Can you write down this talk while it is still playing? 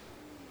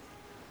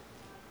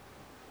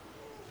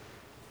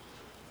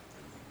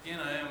Again,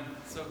 I am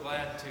so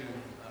glad to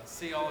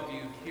see all of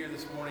you here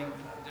this morning.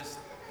 Just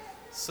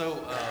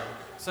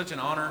such an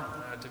honor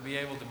to be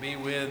able to be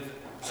with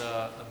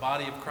the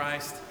body of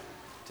Christ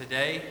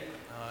today,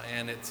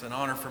 and it's an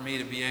honor for me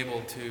to be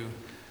able to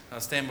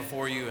stand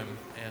before you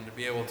and to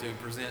be able to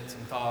present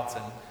some thoughts,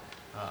 and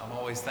I'm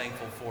always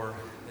thankful for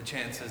the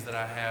chances that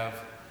I have.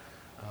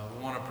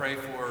 We want to pray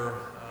for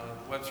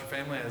the Webster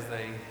family as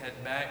they head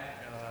back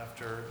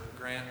after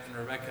Grant and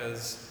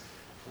Rebecca's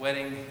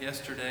wedding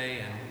yesterday,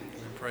 and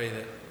we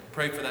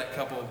pray for that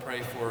couple,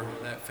 pray for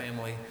that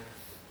family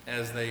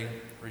as they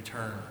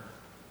return.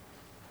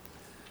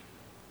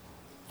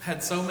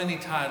 Had so many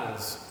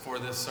titles for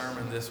this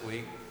sermon this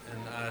week, and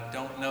I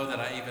don't know that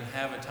I even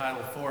have a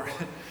title for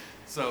it,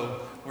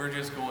 so we're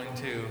just going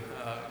to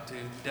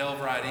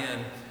delve right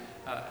in.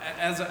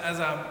 As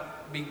I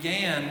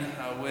began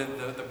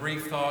with the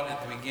brief thought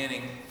at the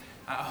beginning,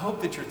 I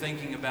hope that you're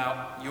thinking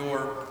about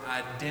your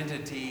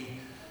identity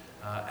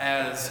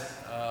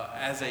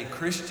as a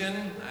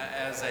Christian,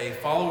 as a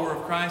follower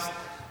of Christ,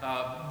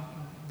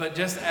 but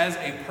just as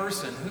a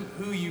person,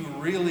 who you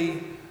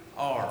really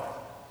are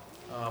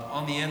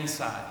on the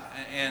inside.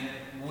 And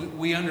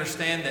we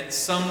understand that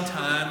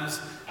sometimes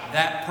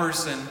that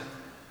person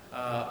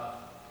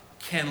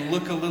can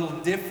look a little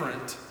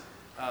different.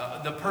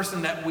 The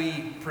person that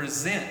we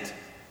present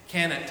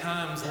can at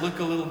times look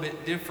a little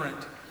bit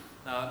different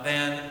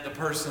than the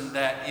person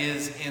that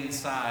is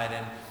inside.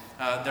 And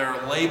there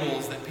are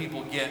labels that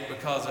people get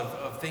because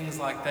of things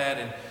like that.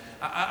 And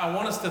I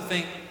want us to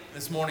think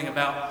this morning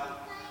about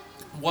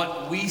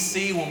what we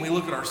see when we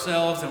look at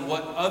ourselves and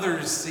what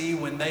others see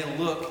when they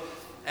look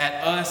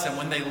at us and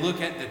when they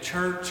look at the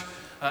church,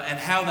 and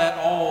how that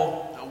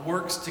all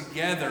works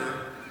together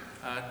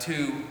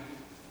to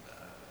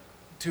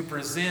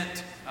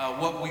present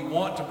what we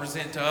want to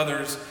present to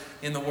others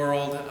in the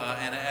world,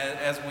 and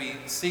as we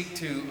seek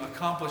to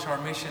accomplish our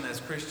mission as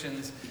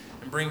Christians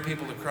and bring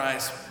people to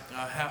Christ,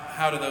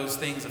 how do those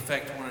things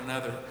affect one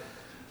another?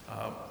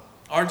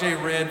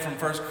 RJ read from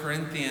 1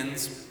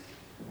 Corinthians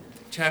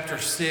chapter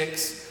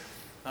 6,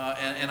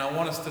 and I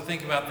want us to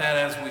think about that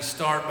as we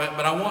start.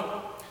 But I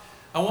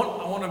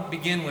want to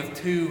begin with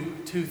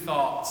two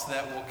thoughts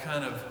that will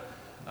kind of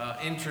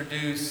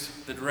introduce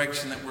the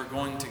direction that we're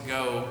going to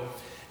go.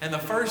 And the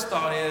first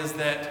thought is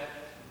that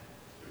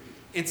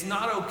it's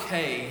not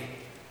okay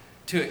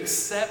to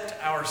accept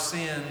our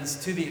sins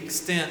to the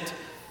extent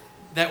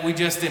that we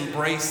just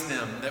embrace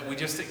them, that we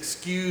just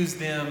excuse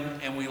them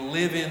and we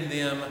live in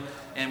them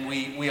and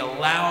we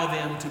allow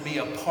them to be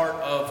a part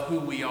of who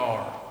we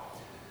are.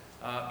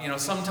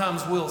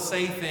 Sometimes we'll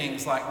say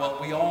things like, well,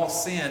 we all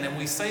sin, and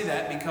we say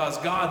that because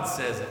God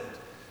says it.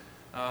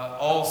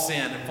 All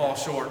sin and fall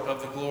short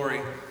of the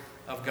glory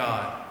of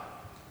God.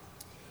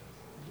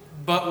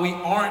 But we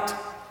aren't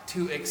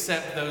to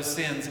accept those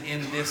sins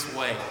in this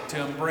way, to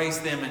embrace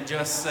them and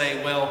just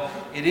say, well,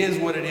 it is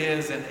what it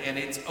is, and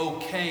it's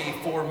okay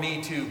for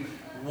me to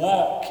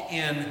walk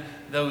in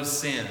those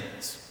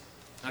sins.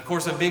 And of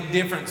course, a big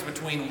difference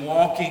between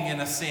walking in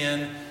a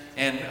sin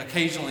and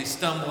occasionally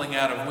stumbling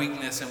out of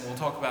weakness, and we'll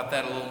talk about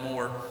that a little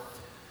more.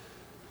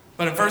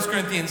 But in 1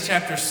 Corinthians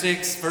chapter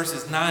 6,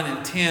 verses 9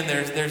 and 10,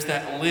 there's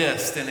that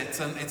list, and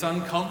it's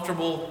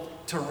uncomfortable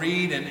to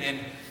read, and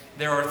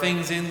there are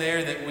things in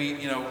there that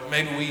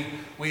maybe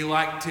we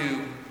like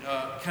to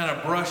kind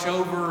of brush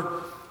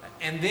over.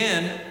 And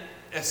then,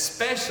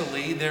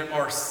 especially, there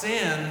are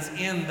sins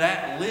in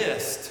that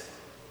list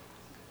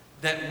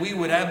that we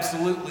would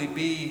absolutely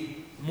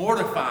be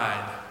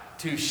mortified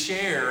to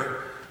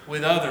share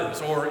with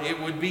others. Or it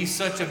would be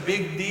such a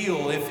big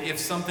deal if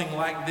something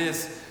like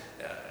this,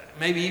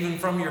 maybe even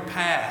from your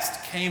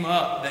past, came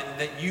up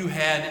that you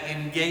had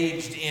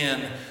engaged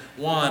in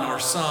one or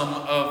some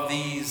of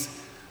these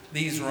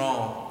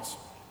wrongs.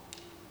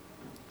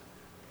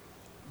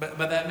 But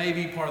that may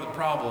be part of the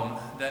problem,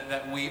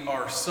 that we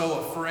are so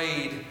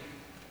afraid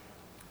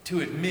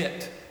to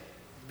admit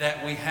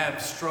that we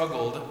have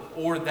struggled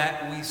or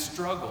that we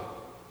struggle,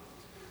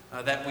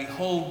 that we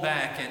hold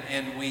back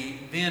and we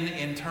then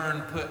in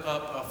turn put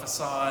up a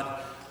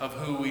facade of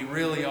who we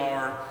really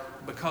are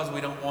because we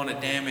don't want to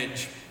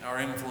damage our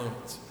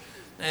influence.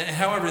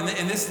 However,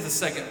 and this is the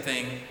second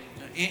thing,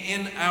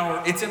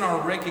 it's in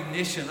our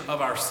recognition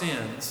of our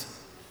sins,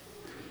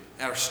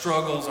 our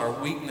struggles, our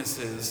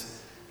weaknesses,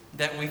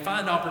 that we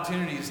find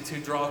opportunities to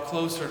draw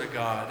closer to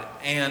God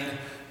and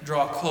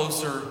draw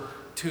closer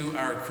to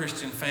our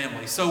Christian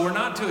family. So we're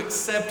not to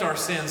accept our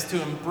sins, to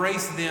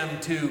embrace them,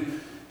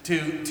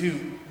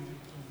 to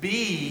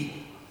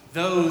be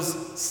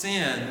those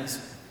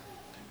sins,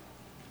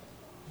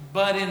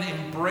 but in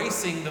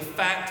embracing the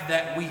fact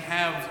that we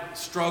have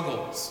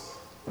struggles,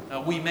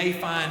 we may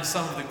find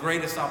some of the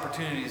greatest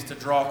opportunities to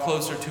draw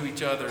closer to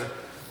each other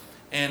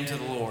and to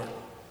the Lord.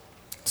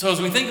 So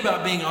as we think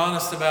about being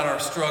honest about our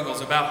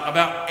struggles,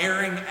 about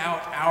airing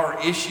out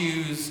our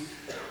issues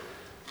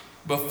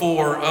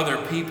before other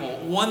people,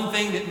 one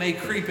thing that may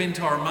creep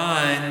into our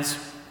minds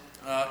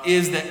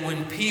is that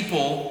when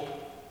people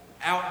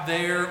out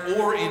there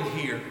or in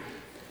here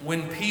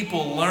when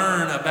people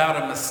learn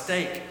about a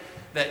mistake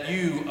that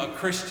you, a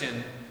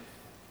Christian,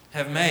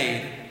 have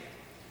made,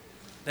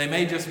 they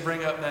may just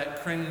bring up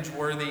that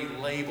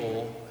cringeworthy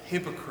label,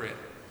 hypocrite.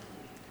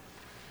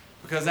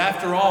 Because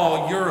after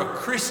all, you're a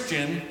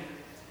Christian,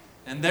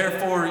 and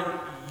therefore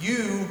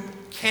you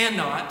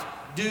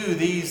cannot do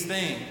these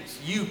things.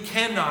 You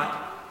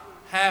cannot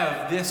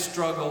have this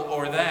struggle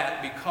or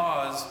that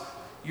because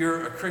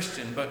you're a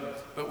Christian.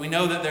 But we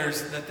know that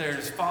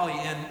there's folly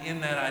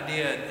in that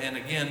idea. And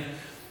again,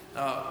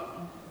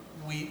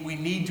 we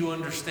need to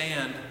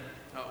understand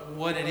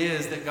what it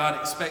is that God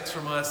expects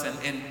from us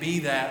and be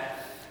that.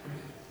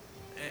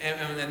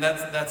 And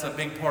that's a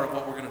big part of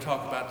what we're going to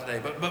talk about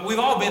today. But we've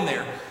all been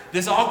there.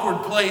 This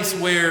awkward place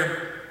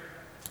where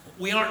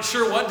we aren't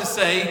sure what to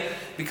say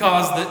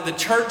because the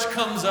church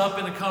comes up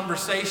in a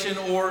conversation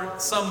or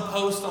some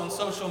post on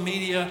social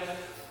media,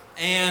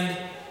 and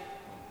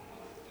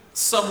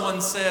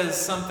someone says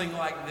something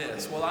like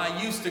this: well,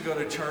 I used to go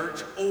to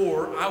church,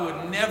 or I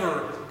would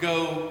never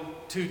go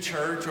to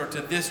church or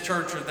to this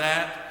church or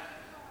that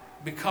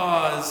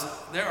because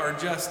there are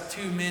just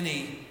too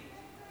many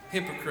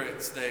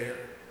hypocrites there.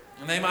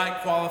 And they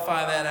might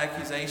qualify that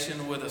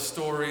accusation with a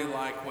story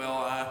like,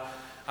 well,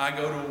 I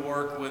go to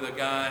work with a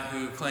guy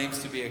who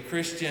claims to be a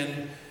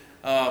Christian,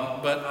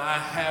 but I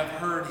have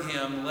heard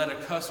him let a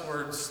cuss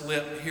word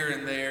slip here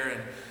and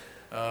there,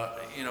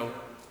 and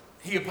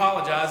he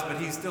apologized, but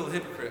he's still a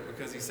hypocrite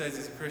because he says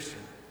he's a Christian.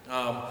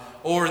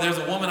 Or there's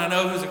a woman I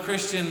know who's a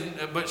Christian,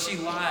 but she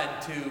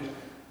lied to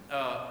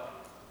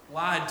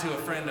a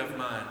friend of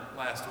mine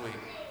last week,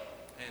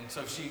 and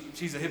so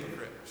she's a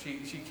hypocrite.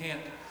 She can't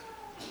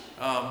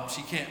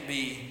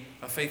be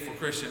a faithful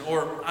Christian.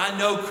 Or I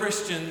know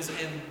Christians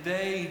and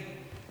they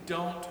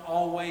don't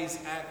always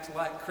act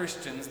like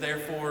Christians,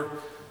 therefore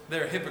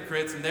they're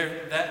hypocrites, and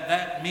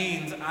that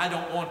means I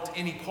don't want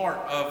any part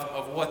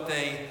of what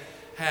they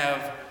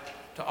have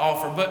to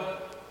offer.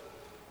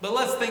 But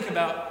let's think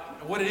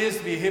about what it is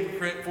to be a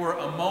hypocrite for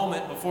a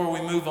moment before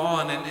we move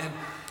on. And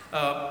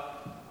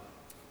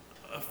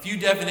a few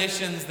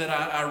definitions that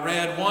I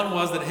read. One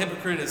was that a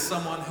hypocrite is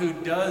someone who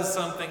does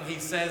something he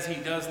says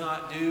he does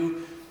not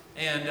do.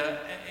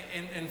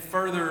 And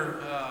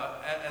further,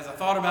 as I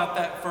thought about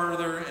that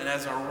further, and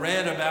as I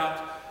read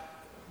about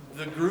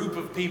the group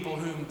of people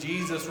whom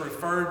Jesus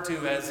referred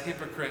to as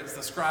hypocrites,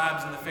 the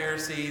scribes and the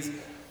Pharisees,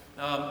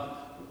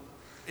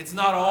 it's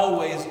not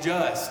always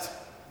just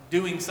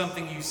doing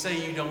something you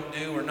say you don't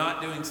do or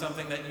not doing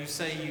something that you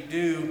say you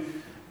do,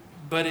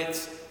 but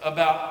it's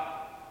about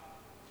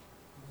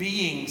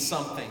being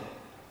something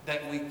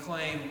that we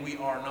claim we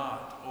are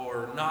not,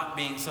 or not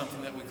being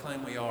something that we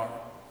claim we are.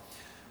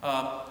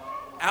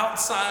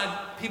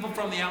 People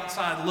from the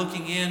outside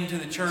looking into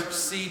the church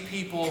see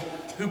people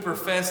who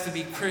profess to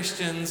be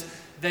Christians.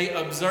 They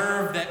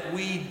observe that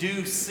we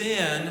do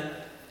sin,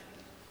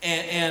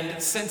 and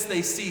since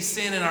they see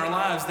sin in our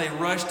lives, they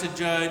rush to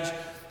judge,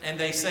 and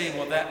they say,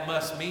 well, that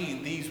must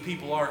mean these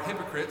people are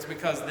hypocrites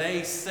because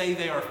they say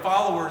they are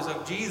followers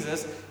of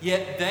Jesus,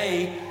 yet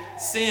they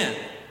sin.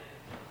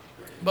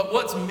 But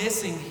what's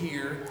missing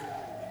here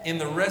in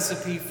the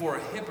recipe for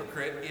a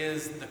hypocrite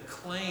is the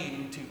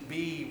claim to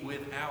be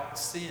without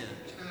sin.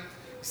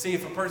 See,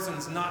 if a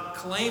person's not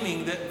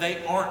claiming that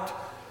they aren't,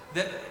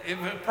 that if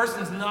a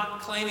person's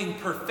not claiming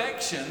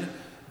perfection,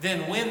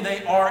 then when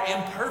they are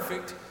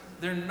imperfect,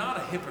 they're not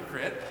a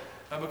hypocrite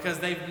because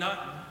they've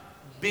not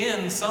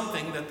been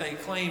something that they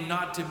claim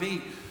not to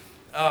be.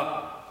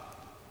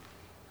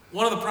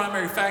 One of the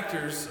primary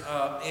factors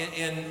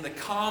in the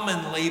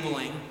common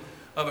labeling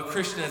of a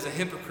Christian as a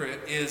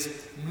hypocrite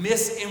is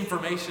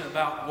misinformation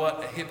about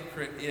what a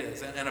hypocrite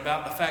is, and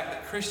about the fact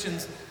that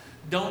Christians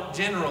don't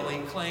generally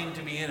claim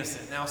to be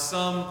innocent. Now,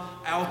 some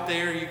out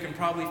there, you can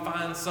probably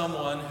find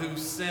someone who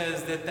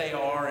says that they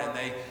are, and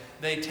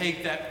they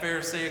take that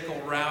pharisaical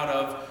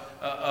route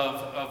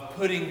of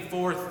putting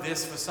forth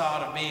this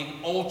facade of being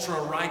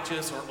ultra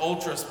righteous or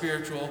ultra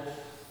spiritual.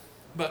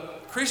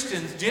 But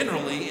Christians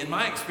generally, in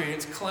my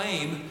experience,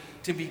 claim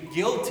to be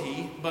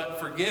guilty but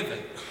forgiven.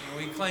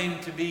 We claim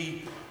to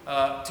be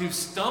to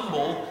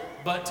stumble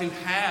but to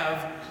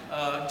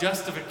have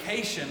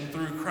justification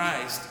through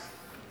Christ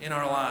in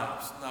our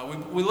lives.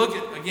 We look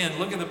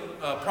at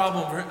the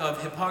problem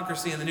of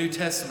hypocrisy in the New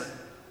Testament,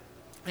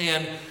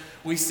 and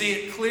we see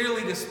it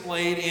clearly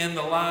displayed in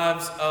the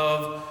lives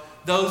of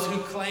those who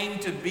claim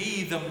to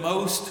be the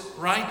most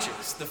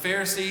righteous. The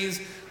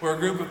Pharisees were a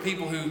group of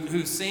people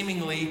who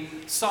seemingly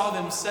saw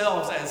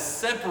themselves as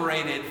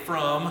separated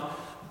from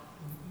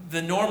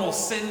the normal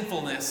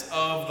sinfulness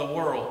of the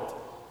world,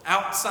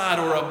 outside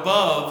or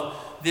above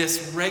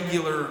this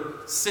regular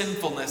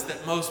sinfulness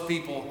that most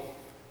people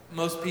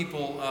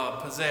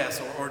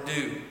possess or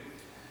do.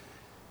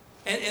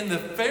 And the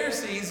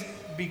Pharisees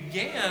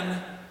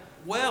began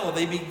well.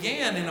 They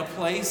began in a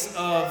place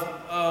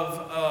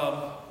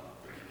of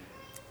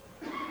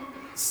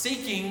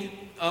seeking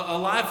a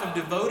life of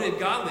devoted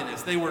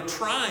godliness. They were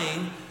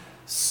trying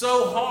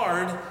so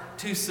hard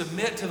to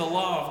submit to the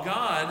law of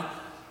God,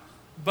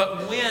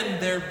 But when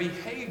their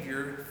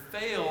behavior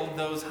failed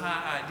those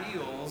high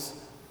ideals,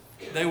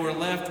 they were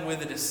left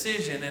with a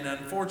decision, and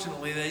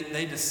unfortunately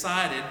they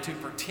decided to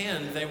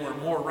pretend they were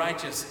more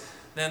righteous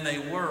than they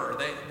were.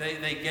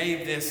 They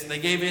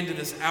gave into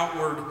this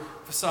outward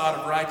facade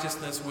of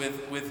righteousness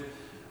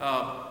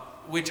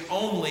which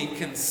only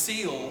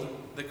concealed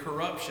the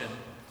corruption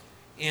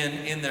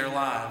in their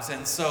lives.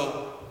 And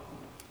so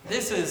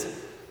this is,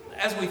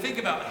 as we think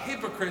about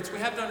hypocrites, we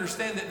have to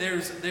understand that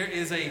there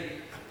is a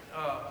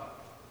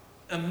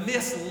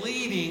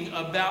misleading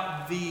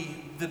about the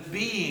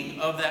being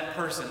of that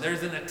person.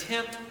 There's an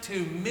attempt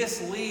to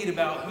mislead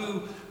about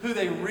who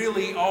they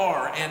really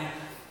are.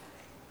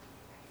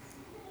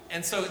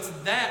 And so it's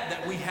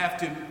that we have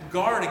to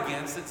guard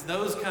against. It's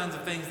those kinds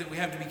of things that we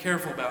have to be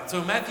careful about.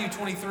 So Matthew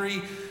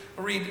 23,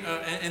 I'll read,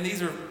 and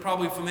these are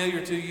probably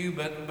familiar to you,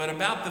 but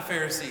about the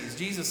Pharisees.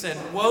 Jesus said,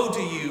 "Woe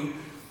to you,"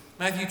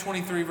 Matthew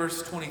 23,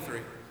 verse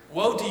 23.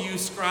 "Woe to you,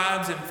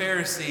 scribes and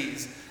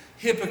Pharisees,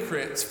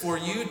 hypocrites, for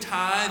you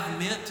tithe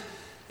mint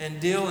and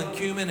dill and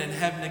cumin and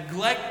have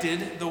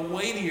neglected the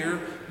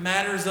weightier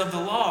matters of the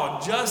law,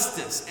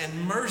 justice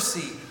and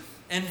mercy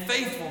and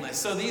faithfulness."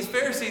 So these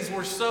Pharisees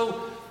were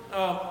so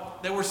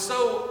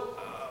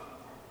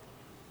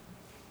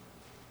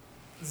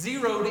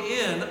zeroed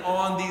in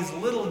on these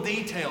little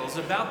details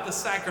about the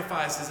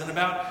sacrifices and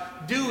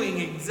about doing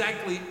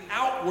exactly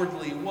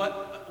outwardly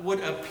what would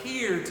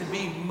appear to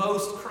be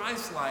most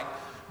Christ-like.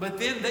 But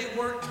then they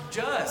weren't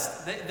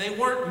just. They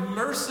weren't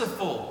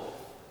merciful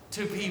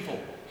to people.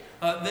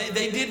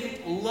 They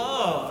didn't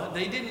love.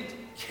 They didn't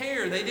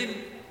care.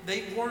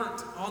 They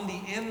weren't on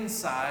the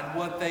inside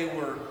what they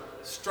were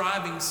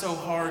striving so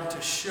hard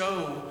to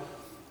show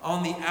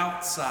on the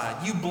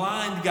outside. "You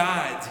blind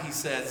guides," he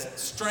says,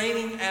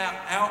 "straining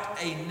out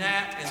a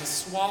gnat and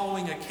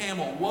swallowing a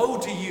camel. Woe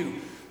to you,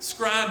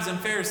 scribes and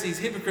Pharisees,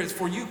 hypocrites,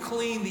 for you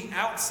clean the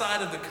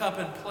outside of the cup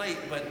and plate,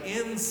 but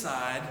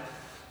inside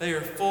they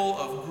are full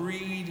of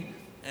greed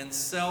and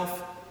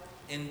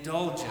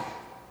self-indulgence.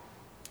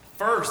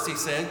 First," he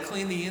said,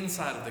 "clean the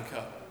inside of the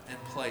cup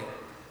and plate,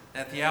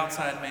 that the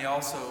outside may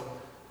also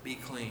be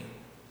clean."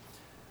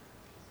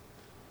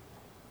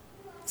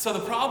 So the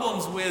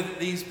problems with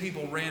these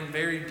people ran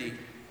very deep.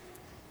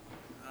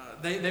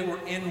 They were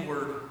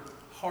inward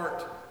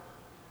heart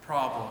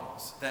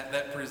problems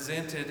that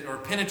presented or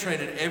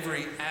penetrated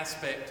every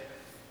aspect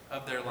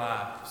of their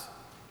lives.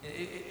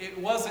 It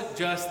wasn't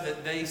just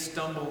that they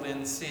stumbled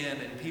in sin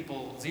and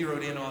people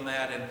zeroed in on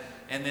that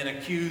and then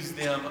accused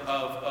them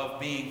of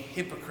being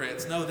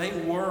hypocrites. No, they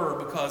were,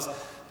 because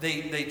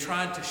they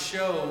tried to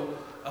show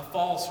a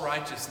false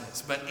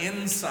righteousness. But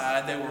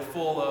inside they were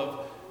full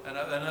of,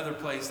 another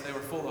place, they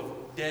were full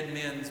of dead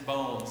men's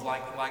bones,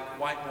 like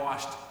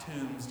whitewashed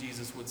tombs,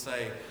 Jesus would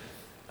say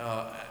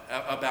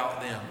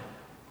about them.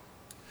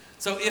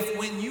 So if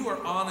when you are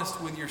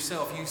honest with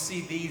yourself, you see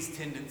these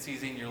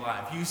tendencies in your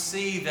life, you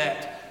see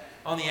that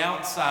on the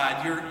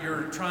outside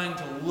you're trying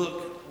to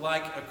look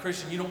like a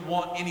Christian, you don't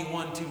want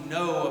anyone to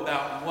know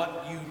about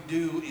what you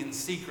do in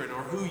secret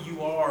or who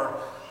you are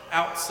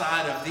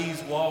outside of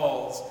these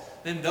walls,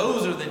 then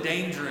those are the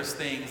dangerous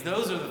things.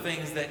 Those are the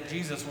things that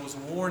Jesus was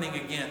warning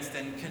against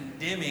and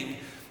condemning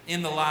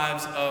in the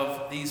lives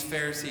of these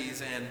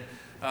Pharisees and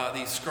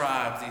these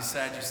scribes, these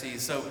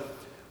Sadducees. So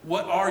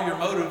what are your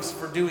motives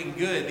for doing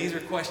good? These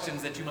are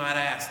questions that you might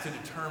ask to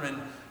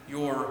determine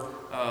your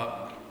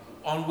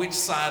on which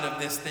side of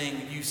this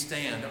thing you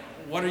stand.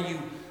 What are you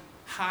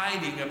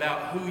hiding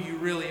about who you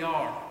really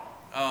are?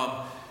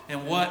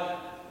 And what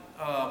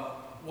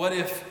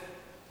if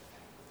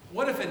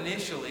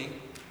initially,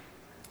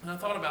 and I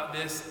thought about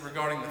this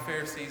regarding the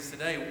Pharisees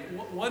today,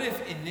 what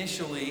if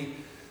initially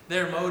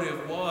their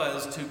motive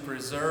was to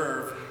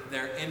preserve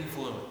their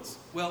influence?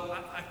 Well,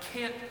 I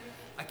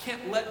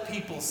can't let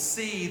people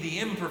see the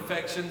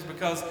imperfections,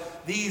 because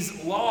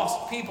these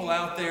lost people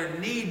out there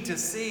need to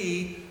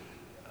see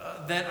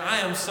that I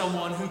am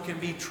someone who can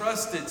be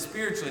trusted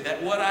spiritually,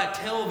 that what I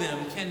tell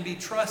them can be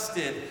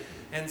trusted.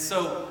 And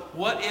so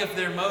what if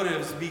their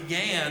motives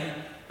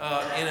began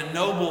in a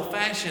noble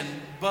fashion,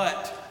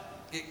 but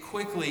it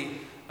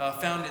quickly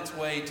found its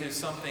way to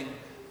something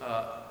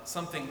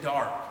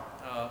dark,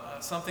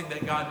 something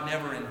that God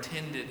never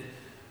intended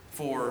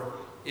for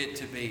it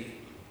to be?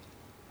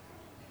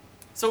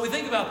 So we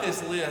think about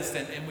this list,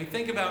 and we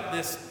think about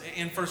this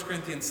in 1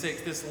 Corinthians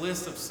 6, this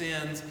list of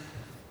sins,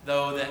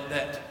 though,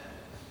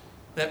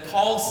 that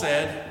Paul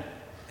said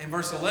in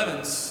verse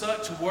 11,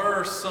 "Such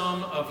were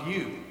some of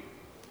you."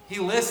 He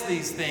lists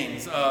these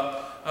things,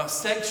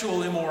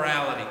 sexual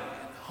immorality,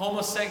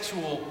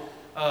 homosexual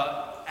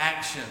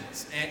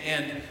actions,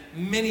 and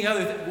many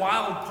other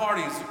wild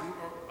parties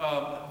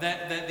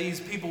that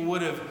these people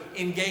would have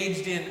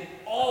engaged in,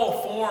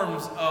 all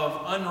forms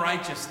of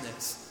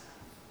unrighteousness.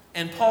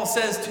 And Paul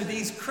says to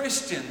these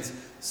Christians,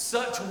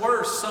 "Such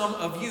were some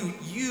of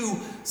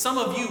you. Some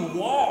of you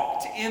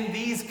walked in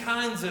these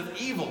kinds of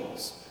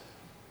evils.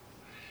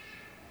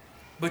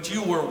 But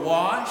you were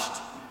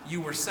washed, you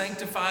were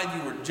sanctified,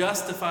 you were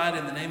justified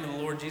in the name of the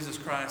Lord Jesus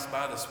Christ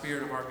by the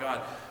Spirit of our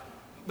God."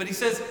 But he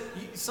says,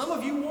 some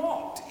of you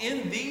walked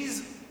in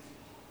these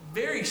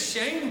very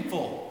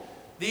shameful,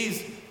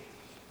 these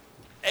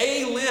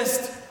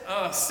A-list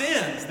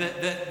sins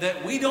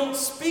that we don't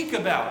speak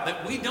about,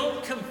 that we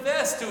don't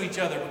confess to each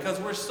other because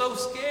we're so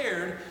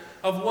scared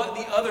of what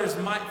the others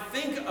might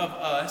think of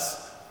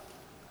us.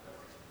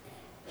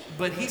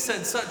 But he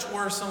said, such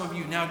were some of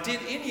you. Now, did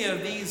any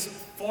of these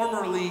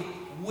formerly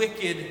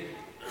wicked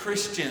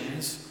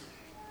Christians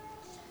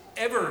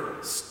ever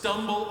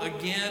stumble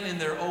again in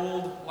their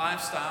old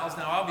lifestyles?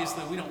 Now,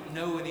 obviously, we don't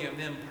know any of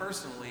them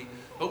personally,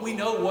 but we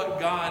know what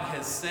God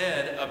has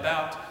said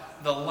about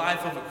the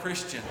life of a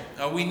Christian.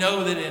 We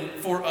know that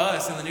for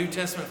us in the New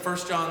Testament, 1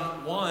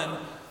 John 1,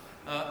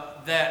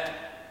 that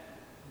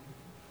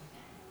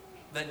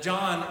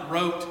John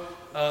wrote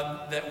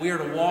that we are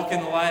to walk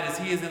in the light as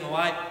he is in the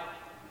light,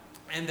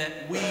 and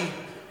that we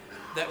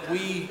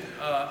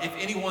if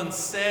anyone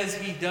says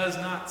he does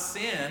not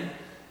sin,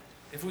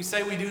 if we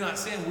say we do not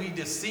sin, we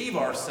deceive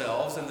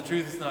ourselves and the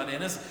truth is not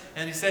in us.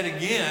 And he said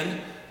again,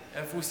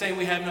 if we say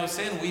we have no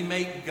sin, we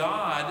make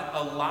God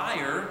a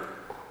liar.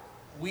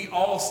 We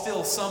all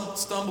still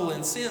stumble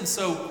in sin.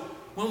 So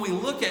when we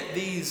look at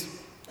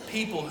these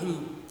people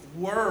who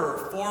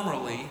were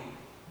formerly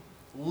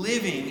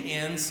living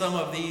in some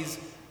of these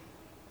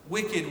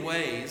wicked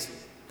ways,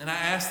 and I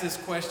ask this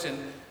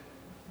question,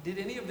 did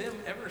any of them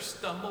ever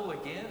stumble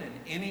again in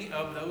any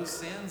of those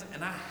sins?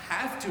 And I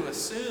have to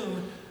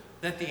assume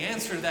that the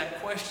answer to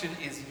that question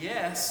is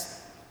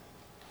yes.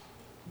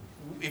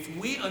 If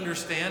we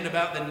understand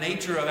about the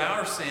nature of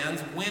our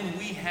sins, when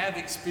we have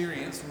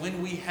experienced,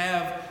 when we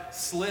have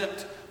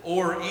slipped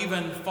or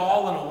even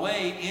fallen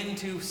away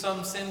into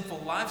some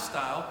sinful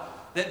lifestyle,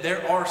 that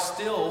there are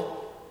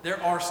still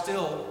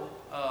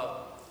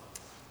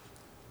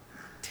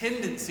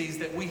tendencies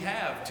that we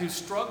have to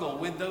struggle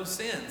with those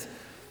sins.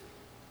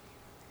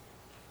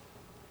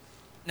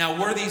 Now,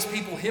 were these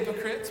people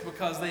hypocrites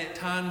because they at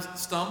times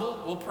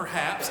stumbled? Well,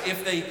 perhaps.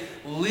 If they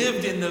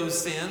lived in those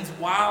sins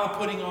while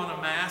putting on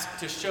a mask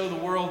to show the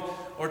world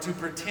or to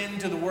pretend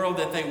to the world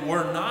that they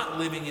were not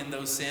living in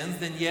those sins,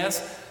 then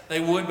yes, they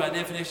would by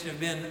definition have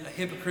been a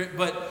hypocrite.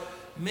 But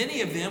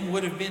many of them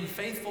would have been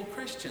faithful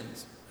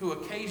Christians who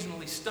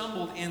occasionally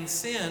stumbled in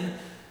sin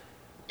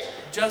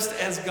just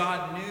as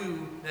God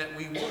knew that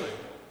we would.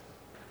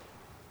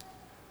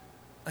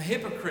 A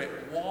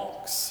hypocrite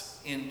walks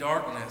in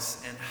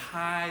darkness and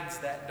hides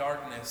that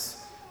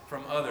darkness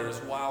from others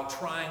while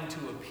trying to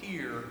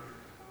appear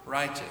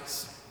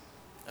righteous.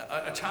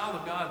 A child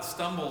of God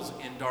stumbles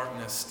in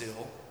darkness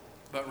still,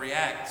 but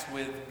reacts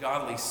with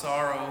godly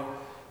sorrow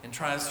and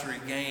tries to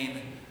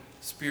regain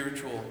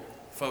spiritual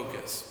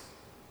focus.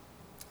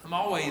 I'm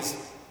always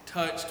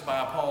touched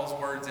by Paul's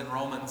words in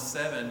Romans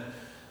 7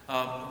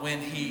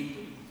 when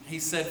he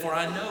said, "For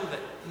I know that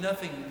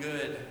nothing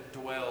good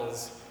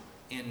dwells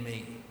in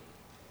me.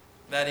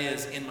 That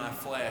is, in my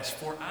flesh.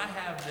 For I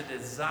have the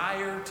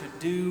desire to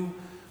do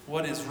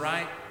what is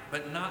right,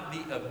 but not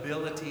the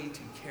ability to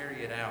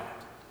carry it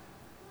out.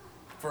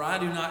 For I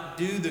do not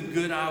do the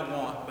good I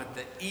want, but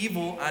the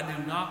evil I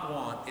do not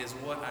want is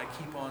what I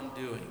keep on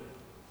doing.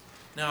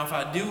 Now if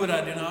I do what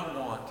I do not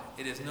want,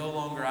 it is no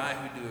longer I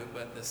who do it,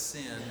 but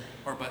sin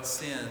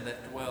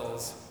that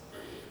dwells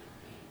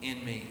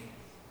in me."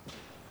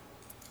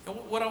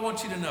 What I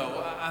want you to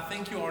know, I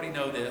think you already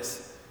know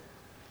this,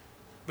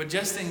 but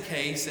just in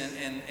case,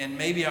 and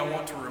maybe I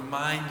want to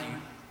remind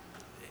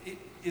you,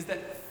 is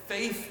that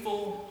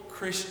faithful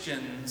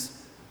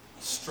Christians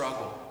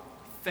struggle.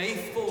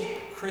 Faithful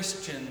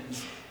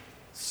Christians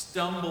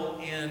stumble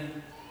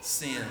in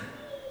sin.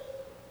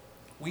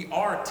 We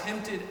are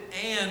tempted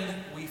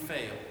and we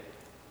fail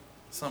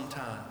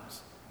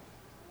sometimes.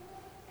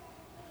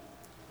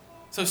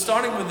 So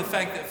starting with the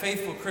fact that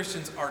faithful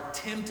Christians are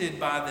tempted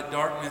by the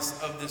darkness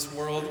of this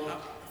world,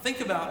 think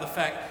about the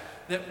fact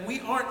that we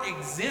aren't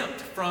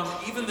exempt from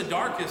even the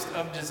darkest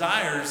of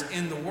desires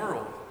in the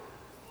world.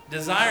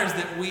 Desires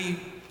that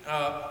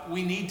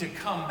we need to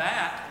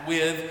combat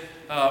with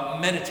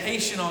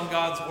meditation on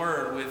God's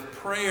Word, with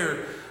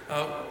prayer,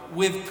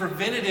 with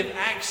preventative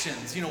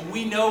actions. You know,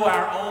 we know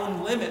our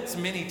own limits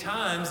many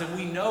times, and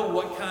we know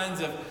what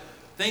kinds of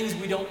things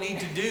we don't need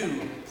to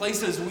do,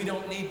 places we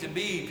don't need to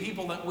be,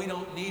 people that we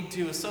don't need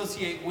to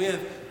associate with.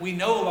 We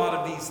know a lot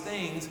of these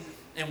things,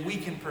 and we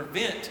can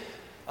prevent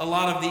a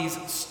lot of these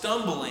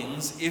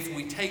stumblings if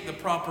we take the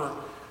proper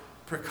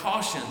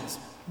precautions.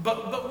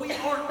 But we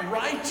aren't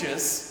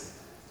righteous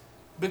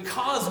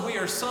because we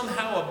are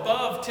somehow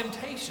above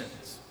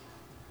temptations.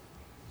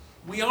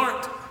 We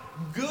aren't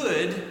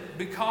good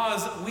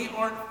because we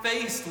aren't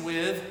faced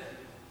with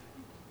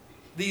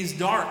these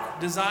dark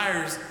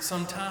desires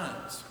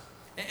sometimes.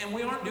 And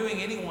we aren't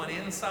doing anyone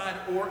inside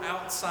or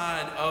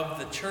outside of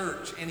the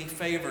church any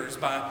favors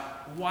by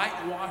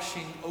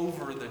whitewashing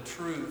over the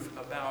truth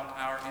about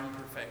our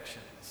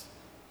imperfections.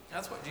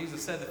 That's what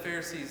Jesus said the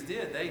Pharisees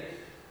did.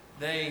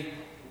 They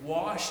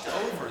washed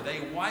over.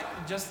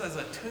 Just as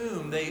a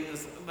tomb, they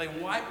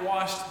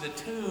whitewashed the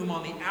tomb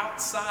on the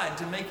outside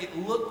to make it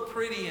look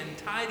pretty and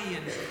tidy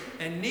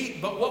and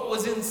neat. But what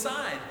was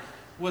inside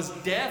was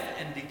death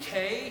and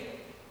decay,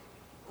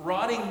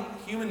 rotting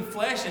human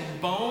flesh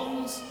and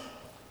bones,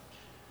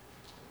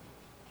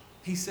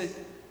 he said,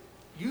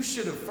 you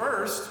should have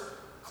first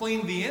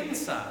cleaned the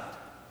inside,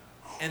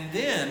 and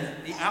then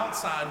the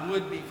outside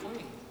would be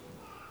clean.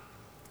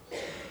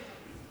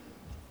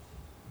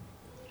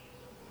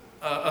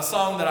 A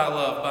song that I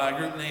love by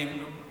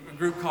a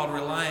group called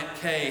Reliant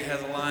K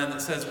has a line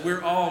that says,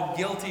 we're all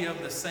guilty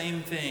of the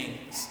same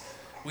things.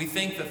 We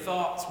think the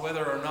thoughts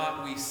whether or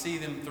not we see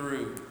them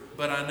through,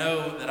 but I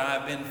know that I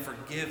have been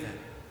forgiven.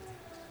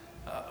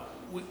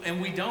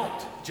 And we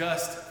don't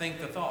just think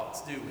the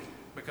thoughts, do we?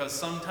 Because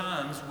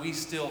sometimes we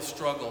still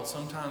struggle.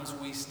 Sometimes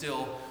we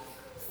still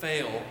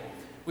fail.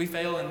 We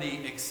fail in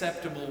the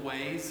acceptable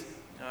ways,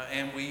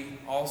 and we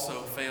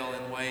also fail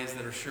in ways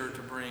that are sure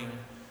to bring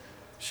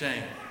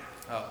shame.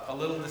 A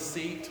little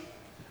deceit,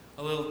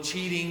 a little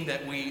cheating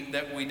that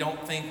we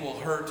don't think will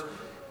hurt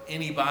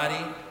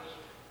anybody.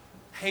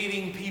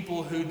 Hating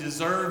people who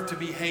deserve to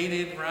be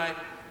hated, right?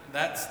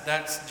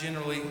 That's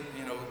generally,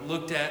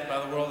 looked at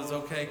by the world as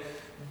okay.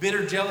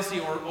 Bitter jealousy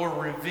or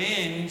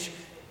revenge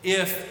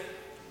if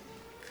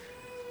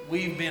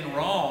we've been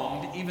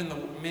wronged. Even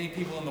many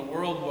people in the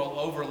world will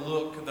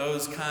overlook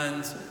those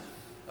kinds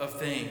of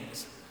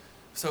things.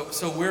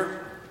 So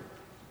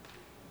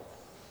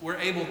we're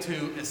able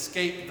to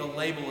escape the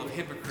label of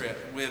hypocrite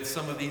with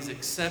some of these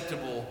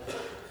acceptable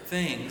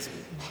things.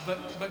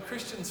 But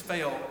Christians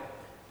fail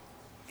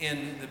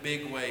in the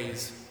big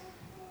ways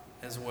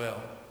as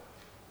well.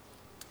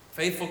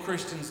 Faithful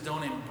Christians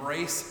don't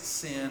embrace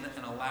sin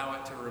and allow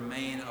it to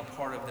remain a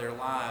part of their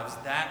lives.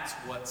 That's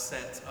what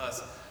sets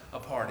us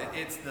apart.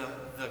 It's the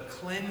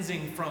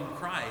cleansing from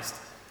Christ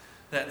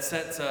that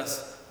sets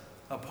us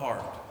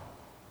apart.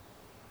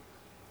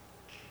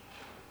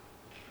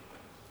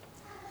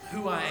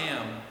 Who I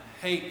am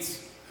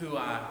hates who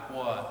I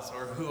was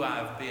or who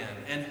I've been.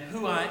 And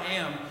who I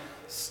am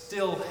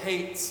still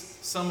hates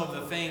some of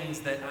the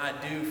things that I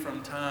do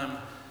from time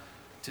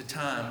to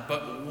time.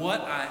 But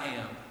what I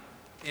am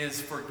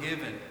is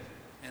forgiven.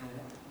 And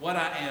what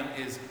I am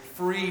is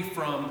free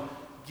from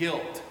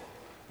guilt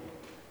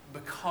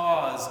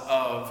because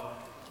of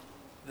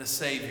the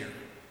Savior.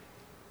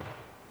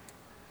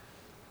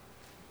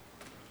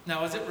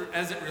 Now,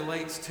 as it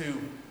relates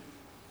to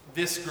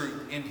this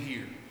group in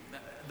here,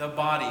 the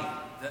body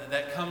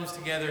that comes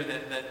together,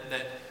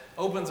 that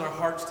opens our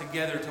hearts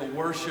together to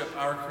worship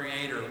our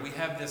Creator. We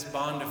have this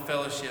bond of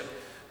fellowship.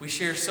 We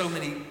share so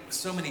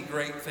many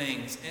great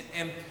things.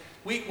 And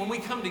when we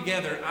come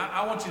together,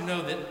 I want you to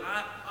know that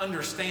I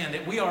understand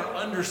that we are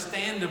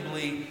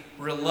understandably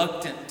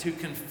reluctant to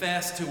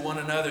confess to one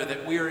another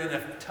that we are in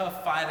a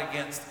tough fight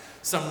against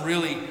some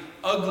really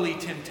ugly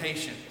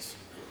temptations.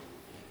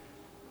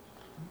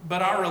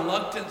 But our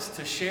reluctance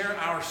to share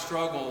our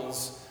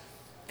struggles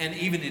and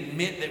even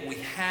admit that we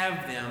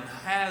have them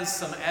has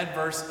some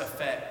adverse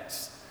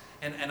effects.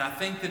 And I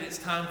think that it's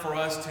time for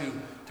us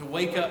to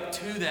wake up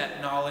to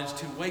that knowledge,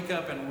 to wake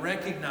up and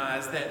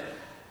recognize that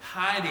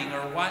hiding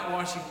or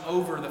whitewashing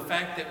over the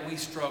fact that we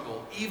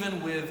struggle,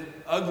 even with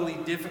ugly,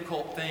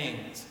 difficult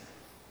things,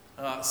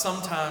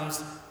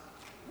 sometimes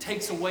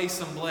takes away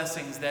some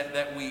blessings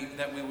that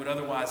we would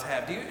otherwise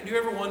have. Do you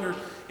ever wonder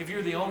if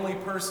you're the only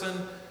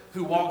person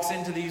who walks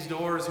into these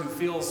doors who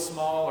feels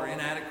small or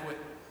inadequate?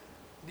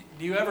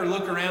 Do you ever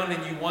look around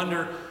and you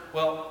wonder,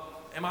 well,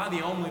 am I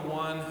the only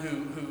one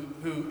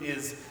who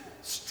is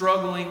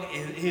struggling,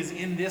 is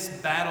in this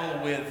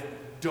battle with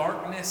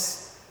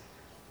darkness?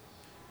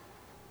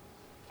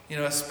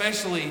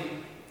 Especially,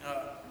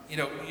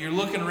 you're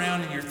looking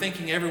around and you're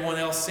thinking everyone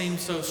else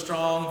seems so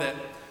strong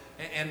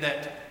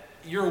that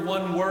you're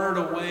one word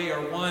away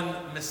or one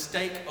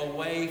mistake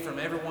away from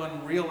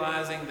everyone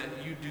realizing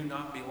that you do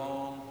not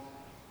belong.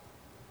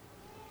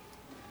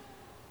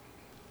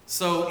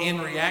 So in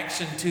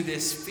reaction to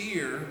this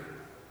fear,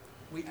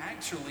 we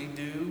actually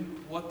do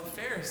what the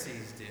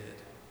Pharisees did,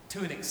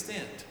 to an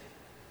extent.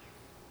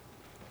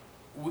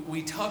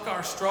 We tuck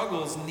our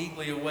struggles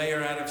neatly away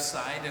or out of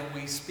sight, and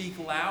we speak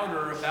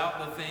louder about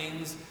the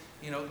things,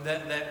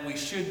 that we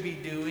should be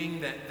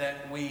doing,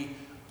 that we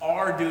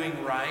are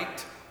doing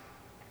right,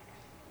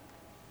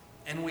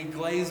 and we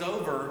glaze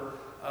over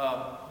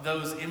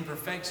those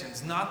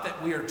imperfections. Not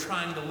that we are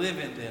trying to live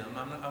in them.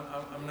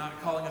 I'm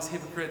not calling us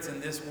hypocrites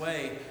in this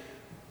way,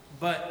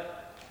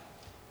 but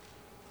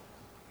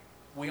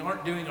we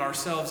aren't doing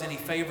ourselves any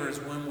favors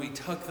when we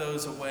tuck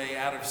those away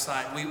out of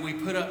sight. We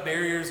put up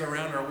barriers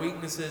around our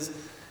weaknesses.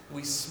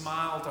 We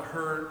smile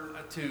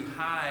to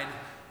hide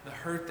the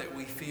hurt that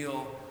we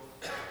feel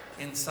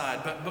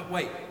inside. But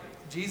wait,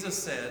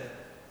 Jesus said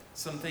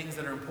some things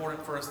that are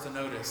important for us to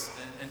notice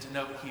and to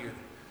note here.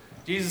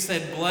 Jesus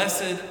said,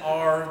 "Blessed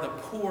are the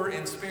poor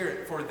in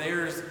spirit, for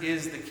theirs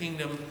is the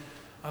kingdom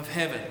of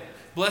heaven.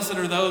 Blessed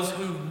are those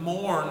who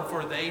mourn,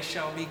 for they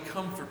shall be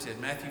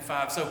comforted." Matthew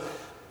 5. So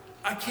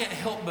I can't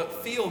help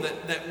but feel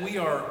that we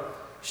are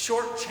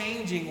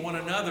shortchanging one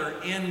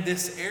another in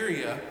this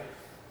area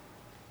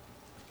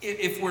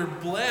if we're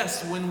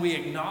blessed when we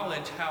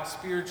acknowledge how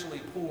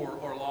spiritually poor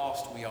or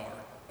lost we are.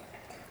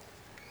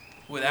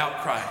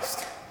 without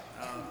Christ.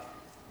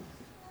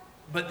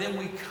 But then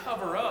we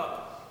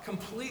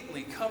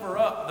completely cover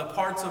up the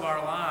parts of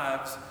our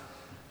lives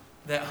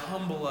that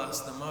humble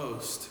us the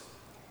most.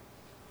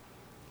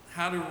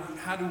 How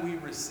do we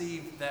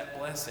receive that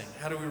blessing?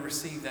 How do we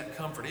receive that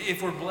comfort?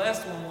 If we're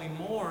blessed when we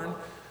mourn,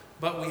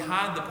 but we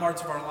hide the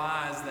parts of our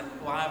lives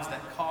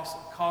that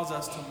cause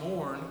us to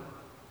mourn,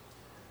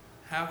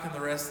 how can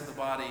the rest of the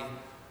body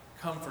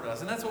comfort us?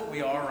 And that's what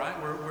we are, right?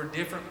 We're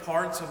different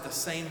parts of the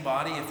same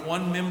body. If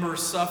one member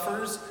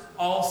suffers,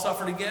 all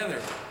suffer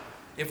together.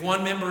 If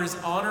one member is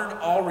honored,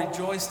 all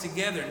rejoice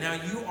together. Now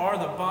you are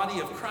the body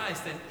of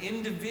Christ and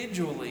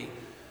individually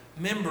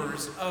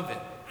members of it.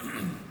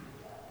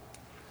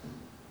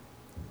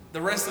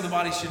 The rest of the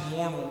body should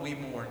mourn when we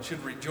mourn,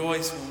 should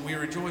rejoice when we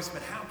rejoice.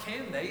 But how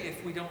can they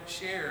if we don't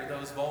share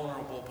those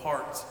vulnerable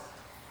parts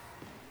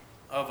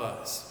of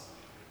us?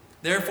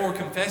 Therefore,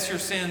 confess your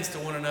sins to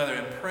one another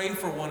and pray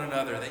for one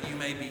another that you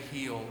may be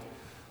healed.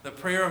 The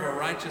prayer of a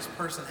righteous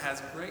person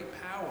has great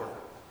power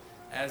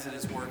as it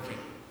is working.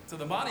 So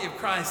the body of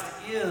Christ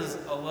is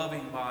a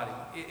loving body.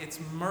 It's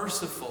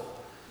merciful.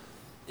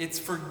 It's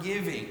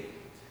forgiving.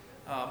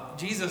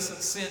 Jesus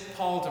sent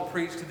Paul to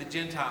preach to the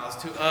Gentiles,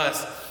 to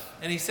us,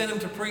 and he sent him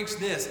to preach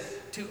this,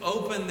 to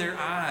open their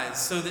eyes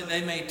so that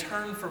they may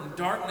turn from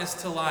darkness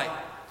to light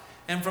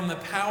and from the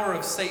power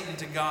of Satan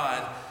to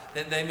God,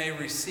 that they may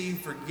receive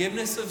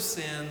forgiveness of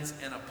sins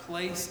and a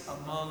place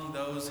among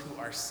those who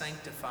are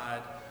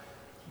sanctified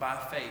by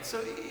faith.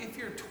 So if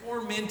you're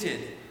tormented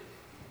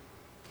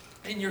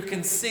and you're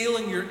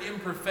concealing your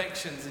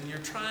imperfections and you're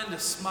trying to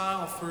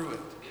smile through it,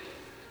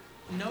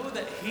 know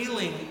that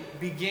healing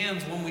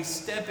begins when we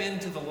step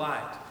into the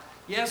light.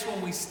 Yes,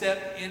 when we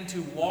step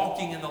into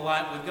walking in the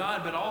light with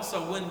God, but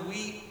also when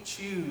we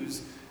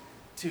choose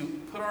to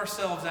put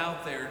ourselves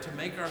out there, to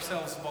make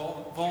ourselves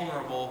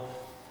vulnerable,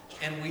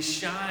 and we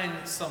shine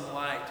some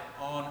light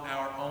on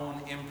our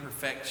own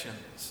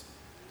imperfections.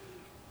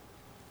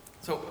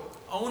 So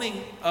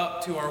owning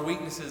up to our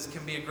weaknesses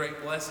can be a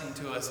great blessing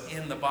to us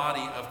in the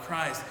body of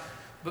Christ.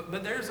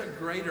 But there's a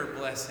greater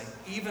blessing,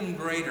 even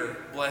greater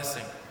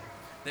blessing,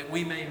 that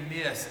we may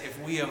miss if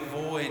we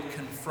avoid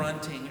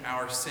confronting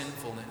our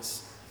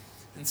sinfulness.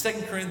 In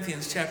 2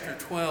 Corinthians chapter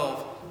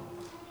 12,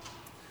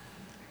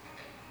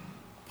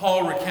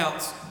 Paul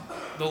recounts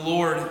the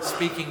Lord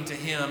speaking to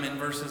him in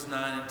verses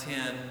 9 and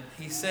 10.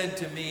 He said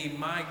to me,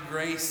 "My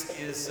grace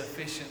is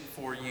sufficient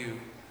for you,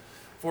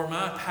 for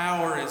my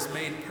power is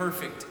made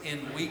perfect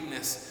in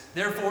weakness.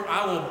 Therefore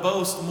I will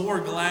boast more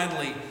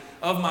gladly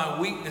of my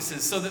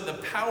weaknesses, so that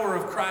the power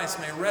of Christ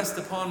may rest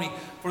upon me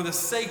for the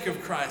sake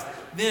of Christ.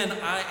 Then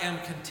I am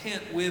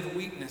content with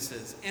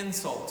weaknesses,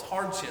 insults,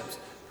 hardships,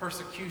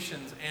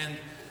 persecutions, and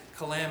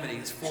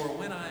calamities. For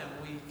when I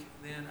am weak,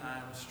 then I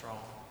am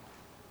strong."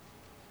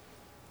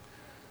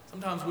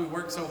 Sometimes we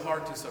work so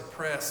hard to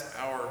suppress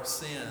our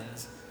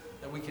sins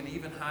that we can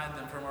even hide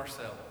them from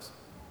ourselves.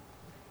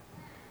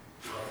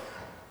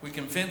 We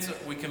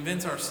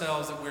convince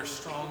ourselves that we're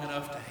strong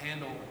enough to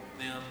handle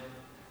them.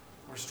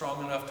 We're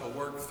strong enough to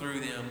work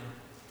through them.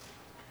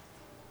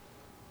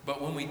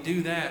 But when we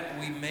do that,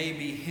 we may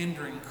be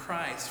hindering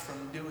Christ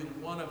from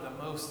doing one of the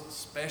most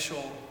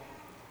special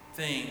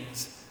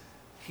things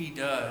he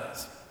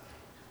does.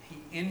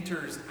 He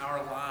enters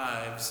our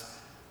lives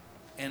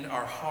and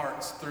our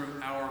hearts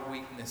through our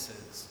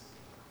weaknesses.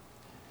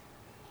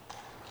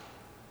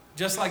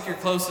 Just like your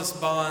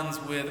closest bonds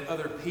with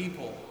other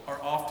people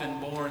are often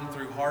born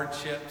through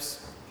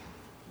hardships,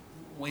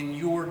 when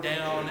you're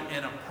down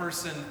and a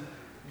person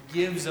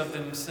gives of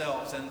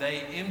themselves and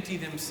they empty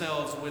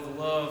themselves with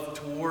love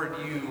toward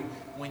you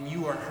when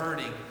you are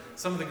hurting,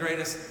 some of the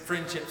greatest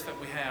friendships that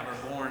we have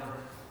are born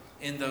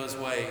in those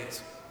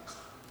ways.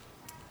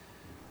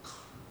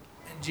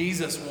 And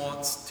Jesus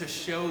wants to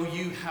show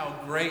you how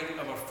great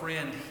of a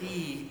friend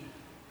he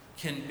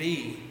can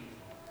be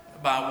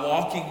by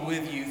walking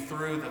with you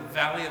through the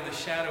valley of the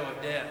shadow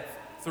of death,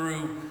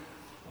 through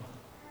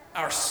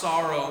our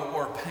sorrow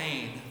or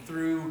pain,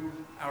 through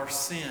our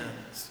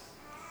sins.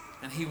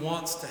 And he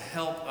wants to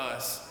help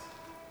us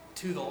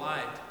to the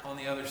light on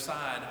the other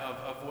side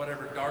of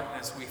whatever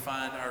darkness we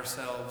find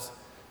ourselves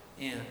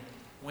in.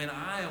 When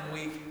I am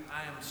weak,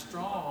 I am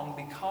strong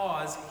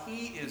because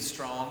he is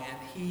strong and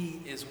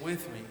he is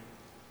with me.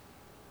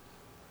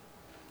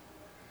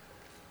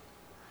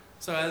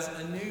 So as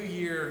a new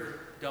year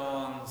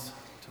dawns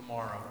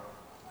tomorrow,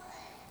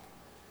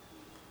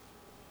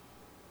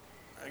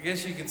 I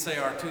guess you could say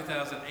our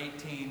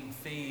 2018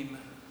 theme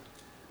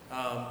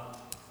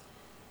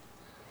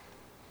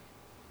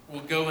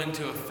will go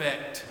into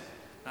effect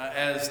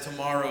as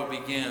tomorrow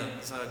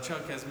begins.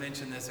 Chuck has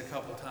mentioned this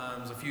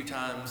a few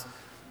times.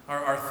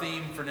 Our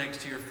theme for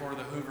next year for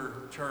the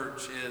Hoover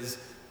Church is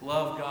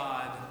love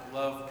God,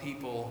 love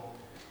people,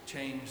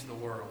 change the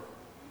world.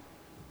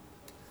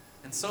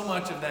 And so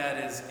much of that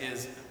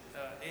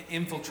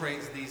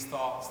infiltrates these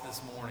thoughts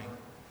this morning.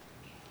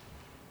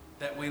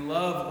 That we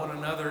love one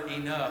another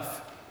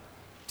enough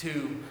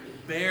to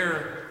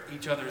bear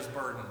each other's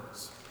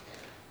burdens.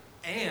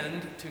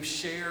 and to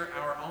share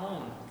our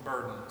own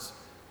burdens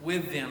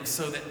with them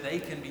so that they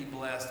can be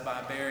blessed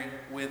by bearing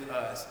with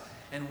us.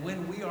 And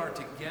when we are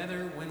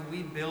together, when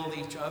we build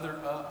each other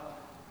up,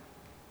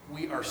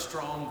 we are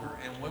stronger.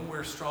 And when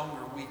we're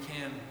stronger, we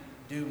can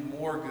do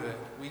more good.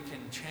 We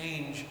can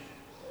change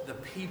the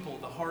people,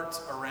 the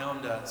hearts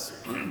around us,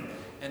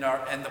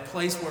 and the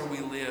place where we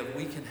live.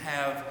 We can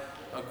have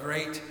a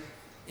great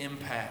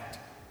impact.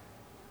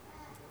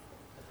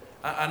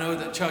 I know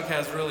that Chuck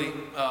has really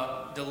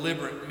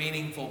deliberate,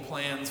 meaningful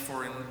plans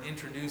for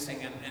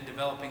introducing and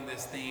developing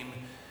this theme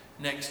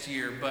next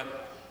year.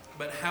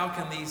 But how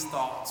can these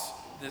thoughts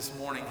this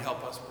morning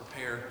help us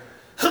prepare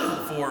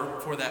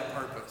for that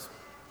purpose?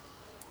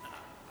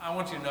 I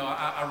want you to know,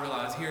 I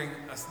realize hearing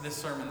this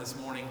sermon this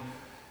morning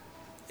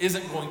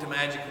isn't going to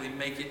magically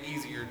make it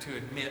easier to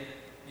admit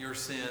your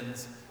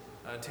sins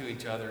to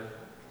each other.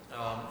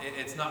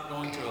 It's not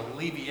going to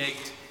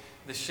alleviate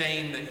the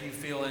shame that you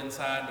feel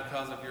inside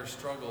because of your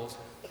struggles.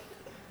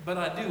 But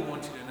I do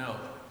want you to know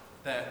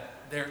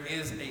that there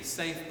is a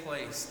safe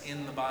place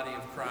in the body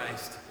of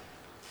Christ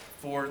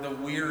for the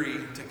weary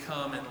to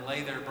come and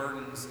lay their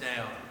burdens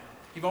down.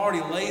 You've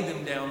already laid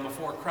them down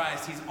before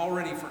Christ. He's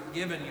already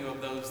forgiven you of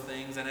those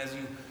things. And as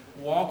you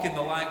walk in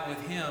the light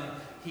with Him,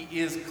 He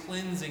is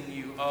cleansing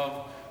you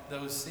of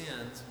those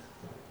sins.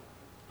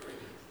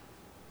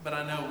 But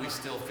I know we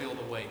still feel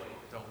the weight,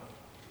 don't we?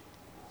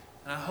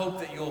 And I hope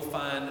that you'll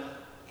find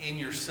in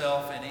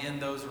yourself and in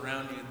those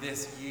around you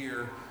this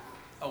year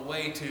a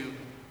way to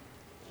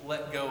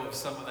let go of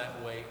some of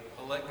that weight,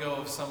 let go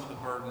of some of the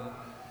burden,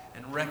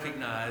 and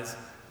recognize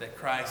that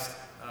Christ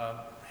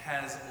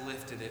has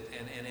lifted it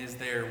and is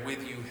there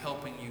with you,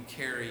 helping you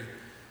carry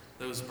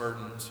those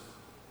burdens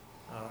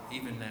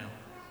even now.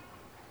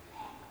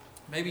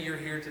 Maybe you're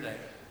here today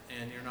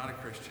and you're not a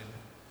Christian.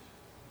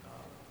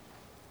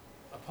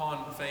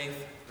 Upon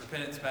faith,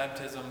 repentance,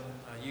 baptism,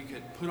 you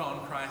could put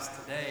on Christ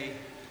today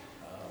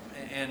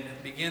and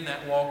begin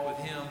that walk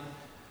with Him.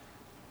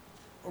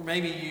 Or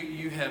maybe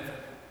you have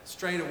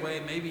strayed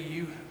away. Maybe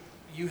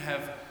you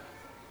have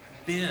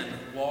been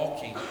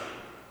walking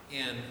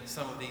in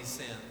some of these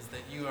sins,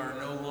 that you are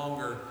no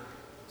longer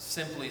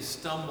simply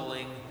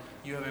stumbling.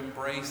 You have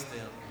embraced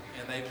them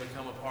and they've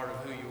become a part of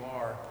who you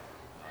are.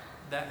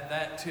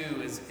 That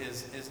too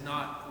is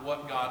not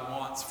what God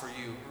wants for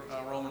you.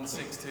 Romans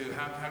 6:2.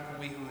 How can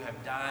we who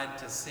have died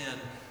to sin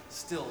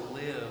still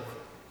live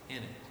in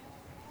it?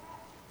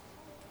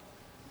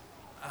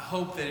 I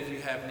hope that if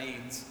you have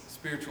needs,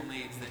 spiritual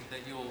needs, that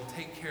you'll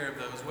take care of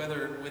those,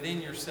 whether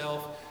within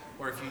yourself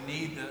or if you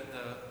need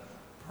the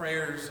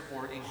prayers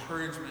or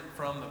encouragement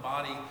from the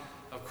body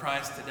of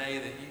Christ today,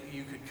 that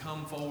you could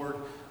come forward.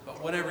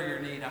 But whatever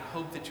your need, I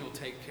hope that you'll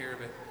take care of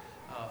it.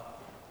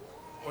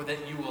 Or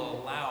that you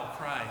will allow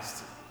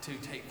Christ to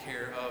take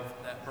care of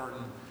that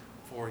burden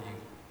for you.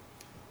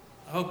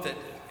 I hope that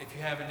if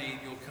you have a need,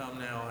 you'll come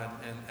now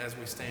and as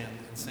we stand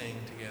and sing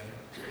together.